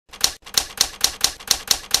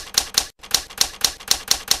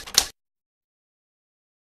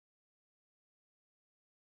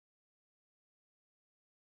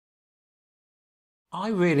I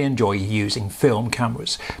really enjoy using film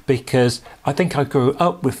cameras because I think I grew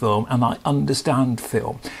up with film and I understand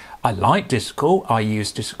film. I like digital. I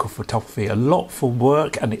use digital photography a lot for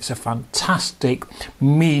work and it's a fantastic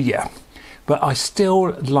media. But I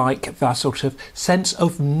still like that sort of sense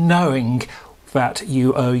of knowing that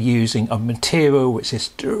you are using a material which is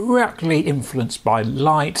directly influenced by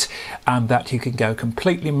light and that you can go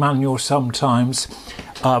completely manual sometimes.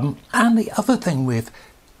 And the other thing with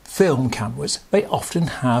film cameras, they often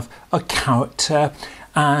have a character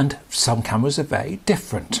and some cameras are very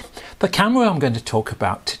different. The camera I'm going to talk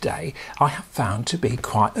about today I have found to be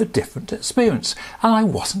quite a different experience and I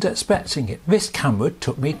wasn't expecting it. This camera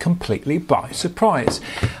took me completely by surprise.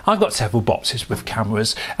 I've got several boxes with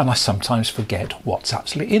cameras and I sometimes forget what's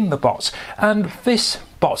actually in the box, and this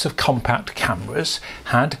box of compact cameras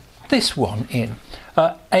had this one in,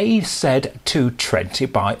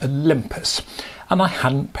 AZ220 by Olympus. And I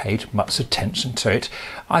hadn't paid much attention to it.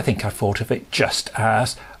 I think I thought of it just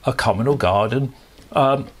as a common or garden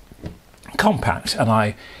compact,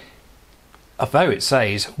 and although it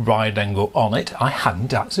says wide angle on it, I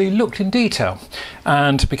hadn't actually looked in detail.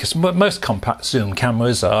 And because most compact zoom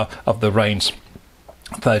cameras are of the range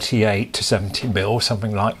 38 to 70mm,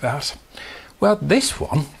 something like that. Well, this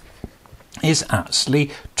one is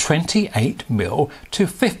actually 28mm to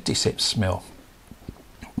 56mm.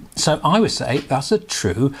 So I would say that's a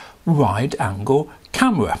true wide angle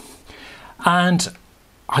camera. And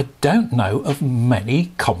I don't know of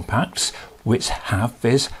many compacts which have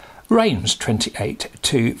this range 28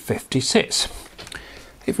 to 56.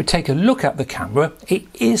 If we take a look at the camera, it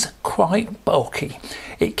is quite bulky.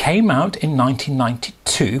 It came out in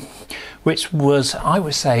 1992, which was, I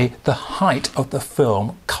would say, the height of the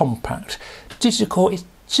film compact. Digital is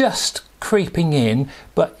just creeping in,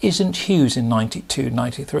 but isn't huge in 92,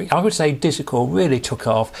 93. I would say digital really took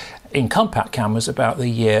off in compact cameras about the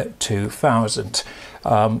year 2000,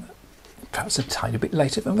 perhaps a tiny bit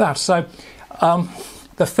later than that. So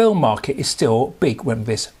the film market is still big when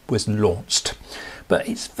this was launched, but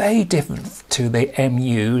it's very different to the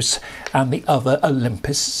MUs and the other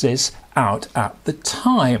Olympuses out at the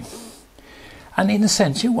time. And in a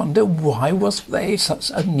sense you wonder, why was there such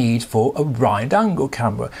a need for a wide angle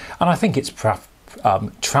camera? And I think it's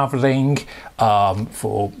travelling,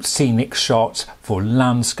 for scenic shots, for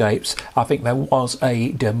landscapes. I think there was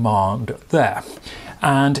a demand there.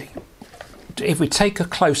 And if we take a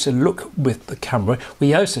closer look with the camera,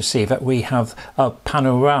 we also see that we have a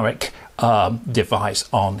panoramic device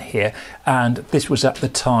on here, and this was at the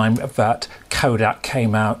time that Kodak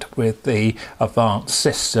came out with the advanced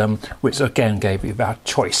system, which again gave you that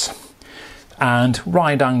choice. And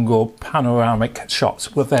wide angle panoramic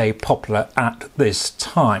shots were very popular at this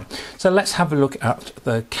time. So let's have a look at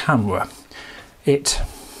the camera. It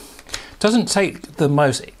doesn't take the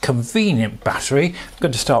most convenient battery. I'm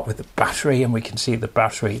going to start with the battery, and we can see the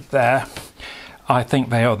battery there. I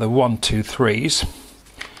think they are the 123s,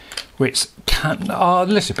 which are a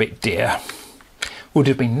little bit dear. Would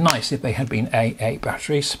have been nice if they had been AA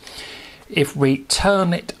batteries. If we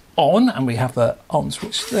turn it on, and we have the on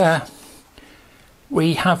switch there,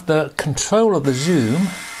 we have the control of the zoom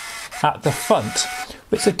at the front,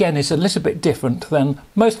 which again is a little bit different than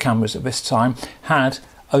most cameras at this time had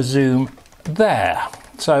a zoom there.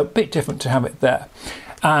 So a bit different to have it there.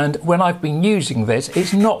 And when I've been using this,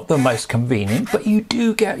 it's not the most convenient, but you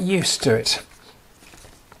do get used to it.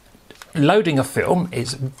 Loading a film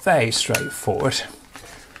is very straightforward.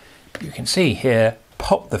 You can see here,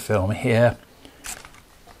 pop the film here,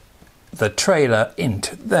 the trailer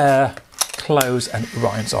into there, close, and it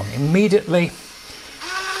rides on immediately.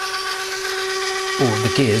 Oh,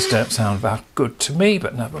 the gears don't sound that good to me,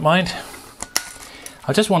 but never mind.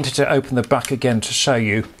 I just wanted to open the back again to show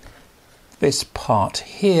you this part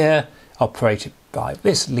here, operated by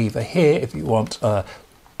this lever here if you want a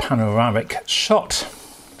panoramic shot.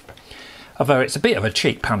 Although it's a bit of a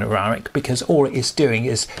cheap panoramic because all it is doing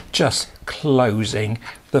is just closing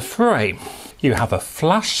the frame. You have a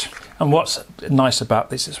flash, and what's nice about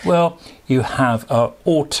this as well, you have a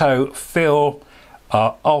auto fill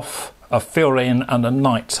off, a fill in, and a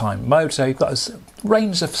nighttime mode. So you've got a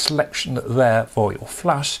range of selection there for your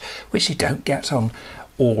flash, which you don't get on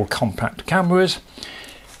all compact cameras.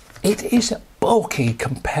 It is bulky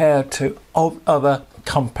compared to other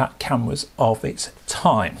compact cameras of its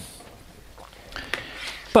time.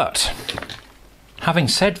 But having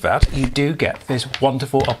said that, you do get this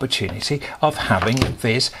wonderful opportunity of having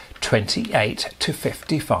this 28 to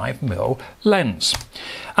 55mm lens.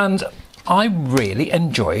 And I really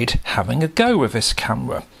enjoyed having a go with this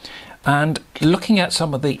camera. And looking at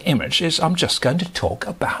some of the images, I'm just going to talk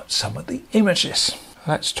about some of the images.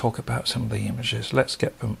 Let's talk about some of the images. Let's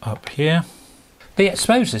get them up here. The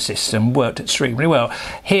exposure system worked extremely well.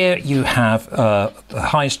 Here you have the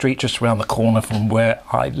High Street just around the corner from where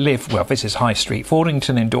I live. Well, this is High Street,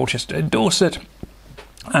 Fordington in Dorchester, in Dorset.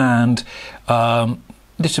 And a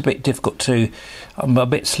little bit difficult to, I'm a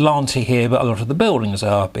bit slanty here, but a lot of the buildings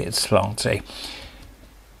are a bit slanty.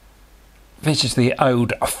 This is the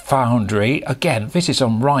old foundry. Again, this is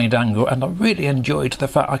on right angle, and I really enjoyed the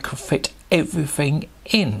fact I could fit everything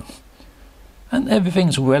in. And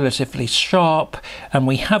everything's relatively sharp, and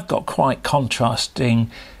we have got quite contrasting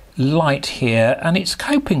light here, and it's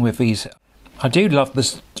coping with these. I do love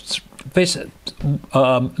this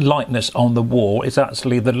lightness on the wall. It's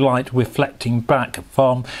actually the light reflecting back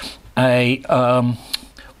from a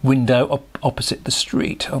window opposite the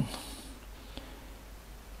street.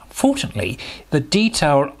 Unfortunately, the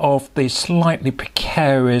detail of the slightly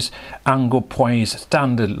precarious angle poise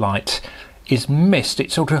standard light is missed.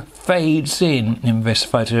 It sort of fades in this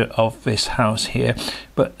photo of this house here,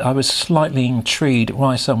 but I was slightly intrigued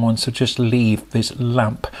why someone should just leave this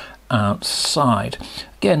lamp outside.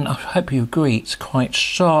 Again, I hope you agree it's quite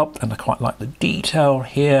sharp, and I quite like the detail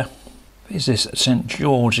here. This is St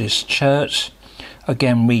George's Church.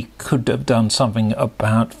 Again, we could have done something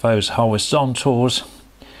about those horizontals.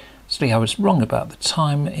 See, I was wrong about the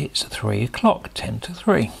time. It's 3 o'clock, 10 to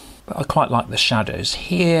 3. But I quite like the shadows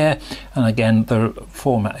here, and again the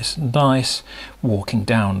format is nice. Walking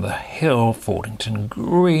down the hill, Fordington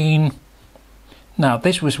Green. Now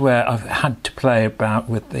this was where I've had to play about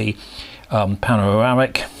with the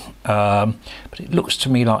panoramic, but it looks to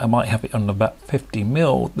me like I might have it on about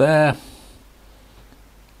 50mm there.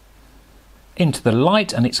 Into the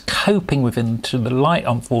light, and it's coping with into the light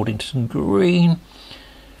on Fordington Green.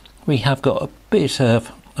 We have got a bit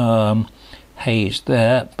of haze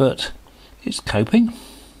there, but it's coping.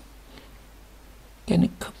 Again,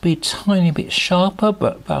 it could be a tiny bit sharper,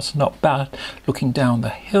 but that's not bad. Looking down the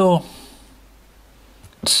hill.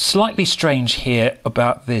 Slightly strange here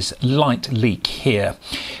about this light leak here.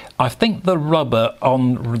 I think the rubber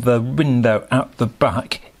on the window at the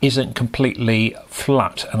back isn't completely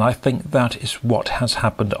flat, and I think that is what has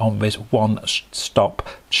happened on this one-stop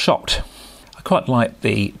shot. I quite like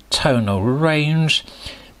the tonal range.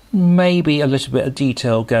 Maybe a little bit of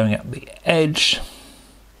detail going at the edge.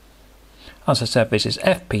 As I said, this is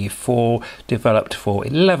FP4, developed for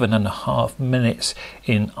 11.5 minutes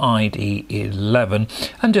in ID11,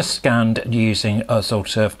 and just scanned using a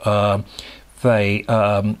sort of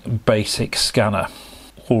basic scanner.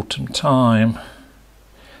 Autumn time.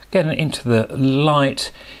 Getting into the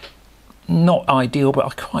light, not ideal, but I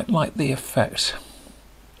quite like the effect.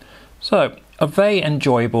 So, a very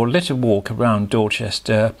enjoyable little walk around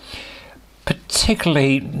Dorchester.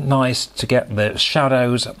 Particularly nice to get the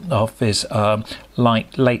shadows of this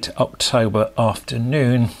late October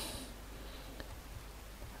afternoon.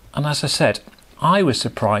 And as I said, I was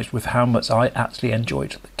surprised with how much I actually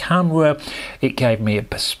enjoyed the camera. It gave me a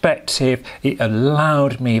perspective, it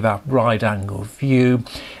allowed me that wide angle view,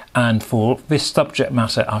 and for this subject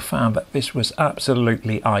matter I found that this was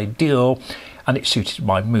absolutely ideal, and it suited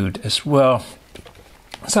my mood as well.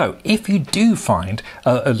 So if you do find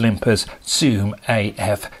Olympus Zoom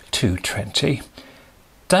AF220,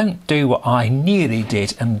 don't do what I nearly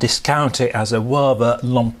did and discount it as a rather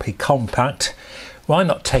lumpy compact. Why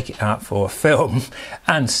not take it out for a film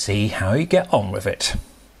and see how you get on with it?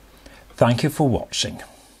 Thank you for watching.